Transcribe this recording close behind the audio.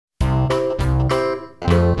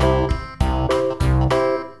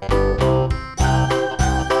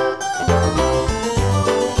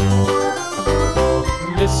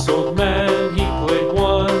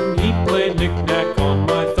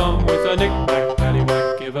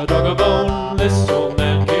This old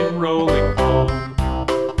man came rolling home.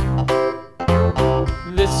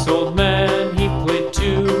 This old man, he played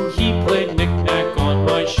too. He played knick-knack on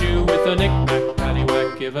my shoe. With a knick-knack,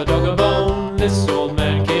 paddywhack, give a dog a bone. This old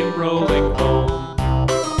man came rolling home.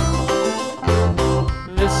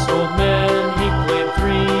 This old man, he played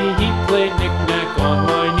three. He played knick-knack on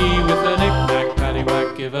my knee. With a knick-knack,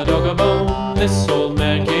 paddywhack, give a dog a bone. This old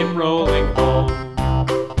man came rolling home.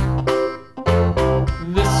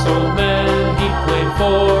 This old man, he played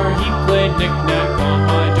four. He played knick-knack on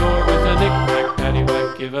my door. With a knick-knack,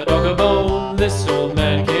 paddywhack, give a dog a bone. This old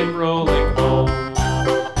man came rolling home.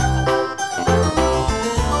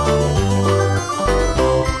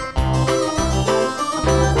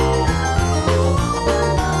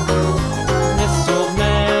 This old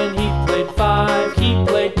man, he played five. He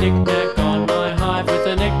played knick-knack on my hive. With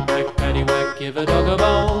a knick-knack, paddywhack, give a dog a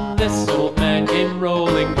bone. This old man came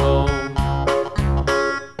rolling home.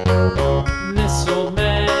 This old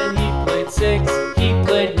man, he played six. He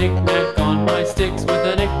played knick-knack on my sticks. With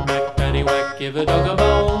a knick-knack, paddywhack, give a dog a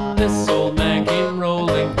bone. This old man came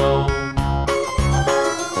rolling home.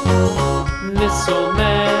 This old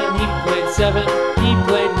man, he played seven. He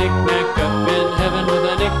played knick-knack up in heaven. With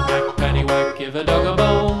a knick-knack, paddywhack, give a dog a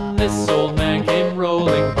bone. This old man came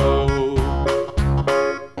rolling home.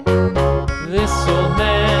 This old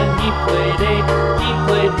man, he played eight. He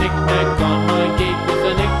played knick-knack on my gate. With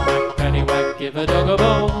a knick-knack, paddywhack, give a dog a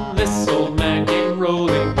bone. This old man came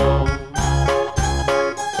rolling home.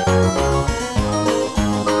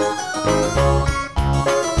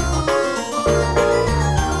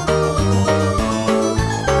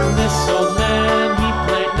 This old man, he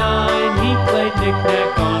played nine. He played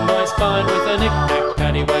knick-knack on my spine. With a knick-knack,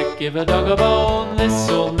 paddywhack, give a dog a bone. This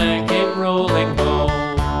old man came rolling home.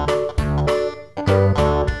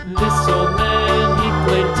 This old man, he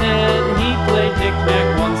played ten. He played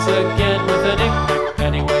knick-knack once again. With a knick-knack,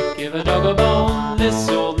 paddywhack, give a dog a bone. This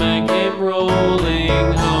old man came rolling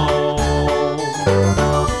home.